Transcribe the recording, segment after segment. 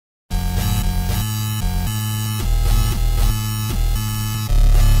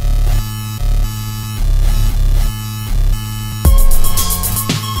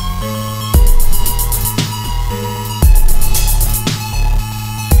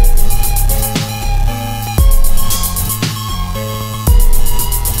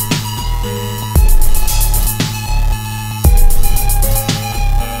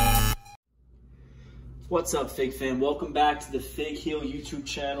What's up, Fig fam? Welcome back to the Fig Heel YouTube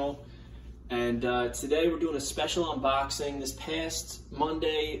channel. And today we're doing a special unboxing. This past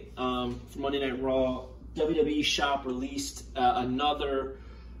Monday, for Monday Night Raw, WWE Shop released another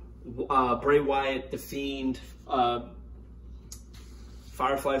Bray Wyatt, The Fiend,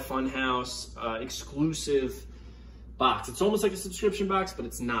 Firefly Funhouse exclusive box. It's almost like a subscription box, but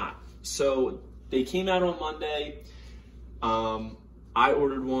it's not. So they came out on Monday. I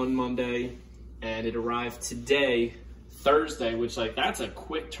ordered one Monday, and it arrived today, Thursday, which, like, that's a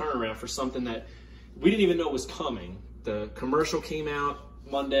quick turnaround for something that we didn't even know was coming. The commercial came out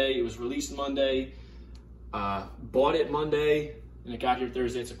Monday, it was released Monday, bought it Monday, and it got here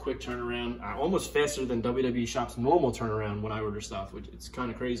Thursday. It's a quick turnaround, almost faster than WWE Shop's normal turnaround when I order stuff, which it's kind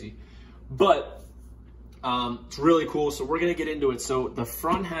of crazy. But it's really cool, so we're gonna get into it. So the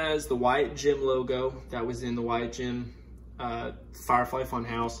front has the Wyatt Gym logo that was in the Wyatt Gym Firefly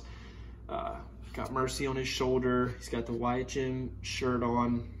Funhouse. Got Mercy on his shoulder. He's got the Wyatt Gym shirt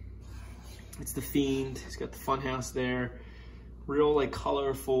on. It's the Fiend. He's got the Funhouse there. Real, like,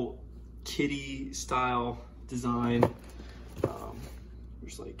 colorful kitty style design.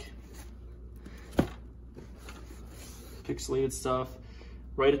 There's, like, pixelated stuff.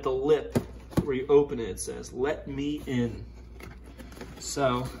 Right at the lip where you open it, it says, "Let me in."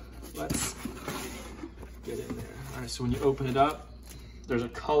 So let's get in there. All right, so when you open it up, there's a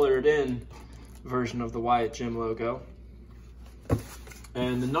colored in version of the Wyatt Gym logo.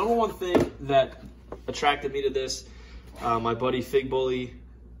 And the number one thing that attracted me to this, my buddy Fig Bully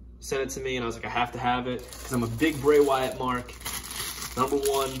sent it to me, and I was like, I have to have it because I'm a big Bray Wyatt mark. Number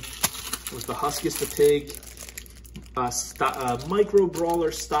one was the Huskus the Pig micro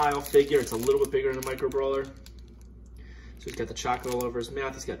brawler style figure. It's a little bit bigger than a micro brawler. So he's got the chocolate all over his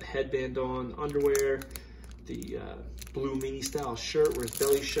mouth. He's got the headband on, underwear, the blue mini style shirt where his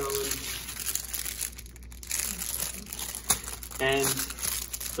belly's showing, and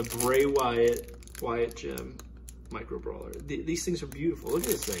the Bray Wyatt Gym micro brawler. These things are beautiful. Look at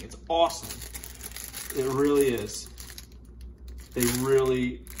this thing. It's awesome. It really is.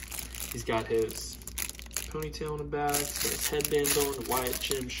 He's got his ponytail in the back. He's got his headband on, the Wyatt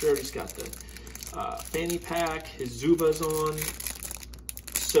Gym shirt. He's got the fanny pack. His Zubas on.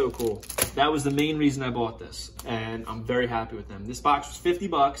 So cool. That was the main reason I bought this, and I'm very happy with them. This box was 50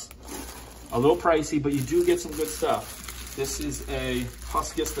 bucks, a little pricey, but you do get some good stuff. This is a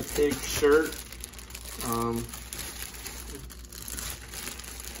Huskus the Pig shirt.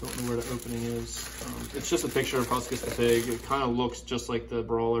 Don't know where the opening is. It's just a picture of Huskus the Pig. It kind of looks just like the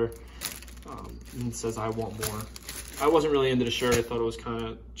brawler. And it says, "I want more." I wasn't really into the shirt. I thought it was kind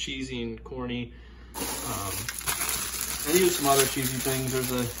of cheesy and corny. And he used some other cheesy things.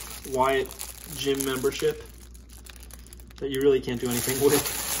 There's a Wyatt Gym membership that you really can't do anything with.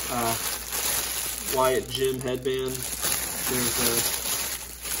 Wyatt Gym headband. There's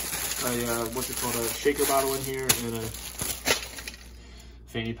what's it called, a shaker bottle in here, and a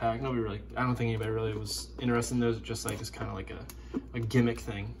fanny pack. Nobody really, I don't think anybody really was interested in those. Just like, it's kind of like a gimmick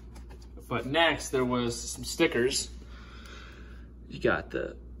thing. But next, there was some stickers. You got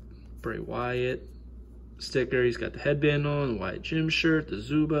the Bray Wyatt sticker. He's got the headband on, the Wyatt Gym shirt, the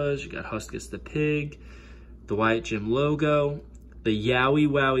Zubas. You got Huskus the Pig, the Wyatt Gym logo, the Yowie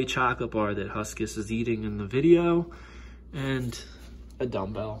Wowie chocolate bar that Huskus is eating in the video, and a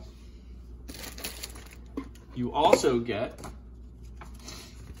dumbbell. You also get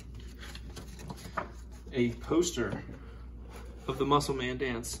a poster of the Muscle Man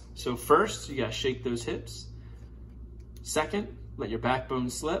dance. So first, you gotta shake those hips. Second, let your backbone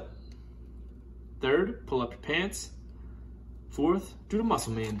slip. Third, pull up your pants. Fourth, do the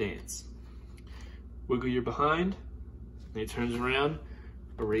Muscle Man dance. Wiggle your behind, then he turns around,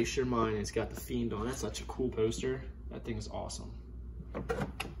 erase your mind, and it's got the Fiend on. That's such a cool poster. That thing is awesome.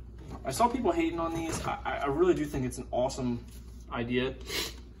 I saw people hating on these. I really do think it's an awesome idea,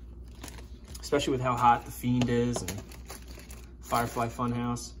 especially with how hot the Fiend is and Firefly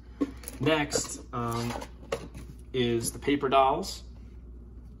Funhouse. Next is the paper dolls.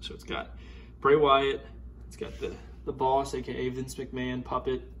 So it's got Bray Wyatt, it's got the boss, aka Vince McMahon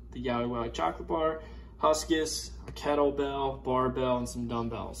puppet, the Yowie Wowie chocolate bar, Huskus, a kettlebell, barbell, and some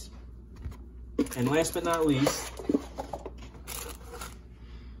dumbbells. And last but not least,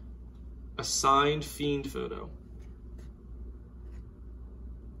 a signed Fiend photo.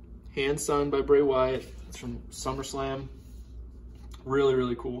 Hand signed by Bray Wyatt. It's from SummerSlam. Really,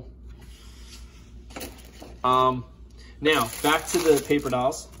 really cool. Now, back to the paper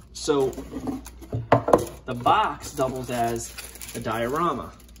dolls. So, the box doubles as a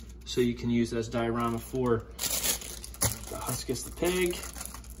diorama. So you can use it as a diorama for the Huskus the Pig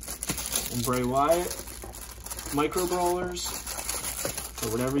and Bray Wyatt. micro brawlers,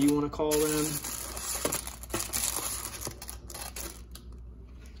 or whatever you want to call them.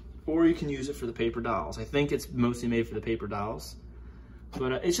 Or you can use it for the paper dolls. I think it's mostly made for the paper dolls.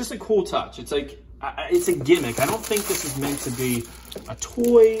 But it's just a cool touch. It's like, it's a gimmick. I don't think this is meant to be a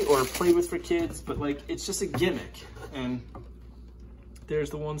toy or play with for kids, but like, it's just a gimmick. And there's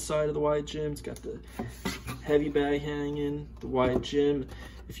the one side of the Wyatt gym. It's got the heavy bag hanging, the Wyatt gym.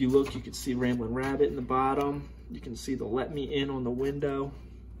 If you look, you can see Ramblin' Rabbit in the bottom. You can see the Let Me In on the window.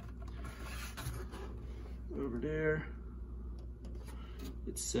 Over there,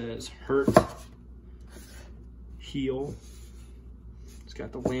 it says Hurt, Heal. It's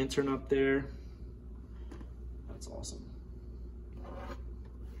got the lantern up there. That's awesome.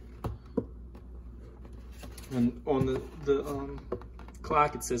 And on the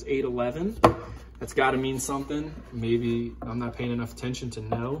clock, it says 8:11. That's got to mean something. Maybe I'm not paying enough attention to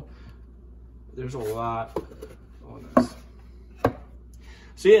know. There's a lot on this.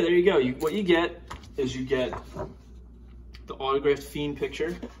 So yeah, there you go. What you get is you get the autographed Fiend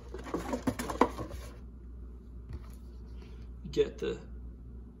picture. You get the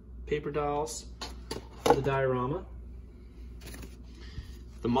paper dolls, the diorama,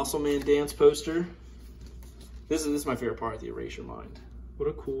 the Muscle Man dance poster. This is my favorite part of the Erasure Mind. What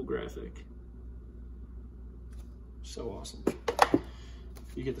a cool graphic. So awesome.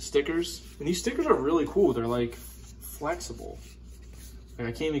 You get the stickers, and these stickers are really cool. They're like flexible. Like,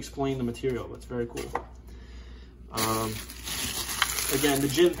 I can't even explain the material, but it's very cool. Again, the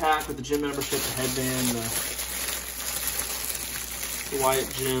gym pack with the gym membership, the headband, the Wyatt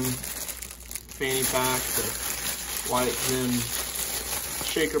Gym fanny pack, the Wyatt Gym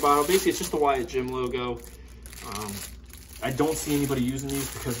shaker bottle. Basically, it's just the Wyatt Gym logo. I don't see anybody using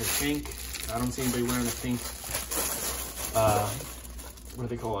these because they're pink. I don't see anybody wearing a pink, what do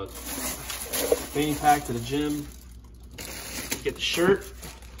they call it? Fanny pack to the gym. You get the shirt.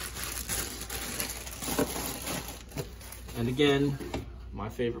 And again, my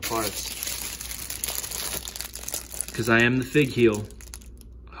favorite parts. Because I am the Fig Heel,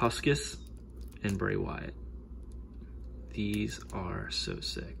 Huskus and Bray Wyatt. These are so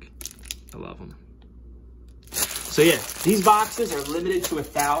sick. I love them. So yeah, these boxes are limited to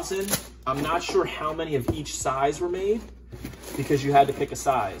 1,000. I'm not sure how many of each size were made because you had to pick a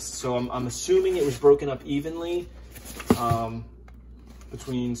size. So I'm assuming it was broken up evenly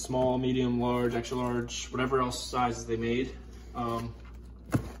between small, medium, large, extra large, whatever else sizes they made.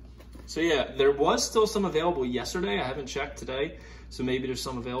 So yeah, there was still some available yesterday. I haven't checked today, so maybe there's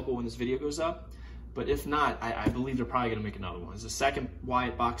some available when this video goes up. But if not, I believe they're probably gonna make another one. It's the second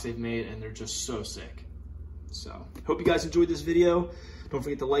Wyatt box they've made, and they're just so sick. So, hope you guys enjoyed this video. Don't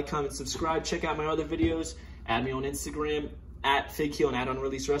forget to like, comment, subscribe. Check out my other videos. Add me on Instagram, @FigHeel and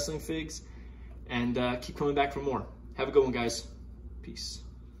 @Unreleased Wrestling Figs. And keep coming back for more. Have a good one, guys. Peace.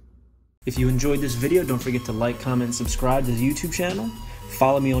 If you enjoyed this video, don't forget to like, comment, and subscribe to the YouTube channel.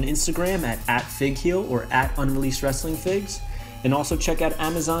 Follow me on Instagram @FigHeel or @Unreleased Wrestling Figs. And also check out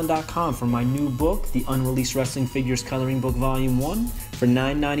Amazon.com for my new book, The Unreleased Wrestling Figures Coloring Book Volume 1, for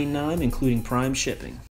 $9.99, including Prime shipping.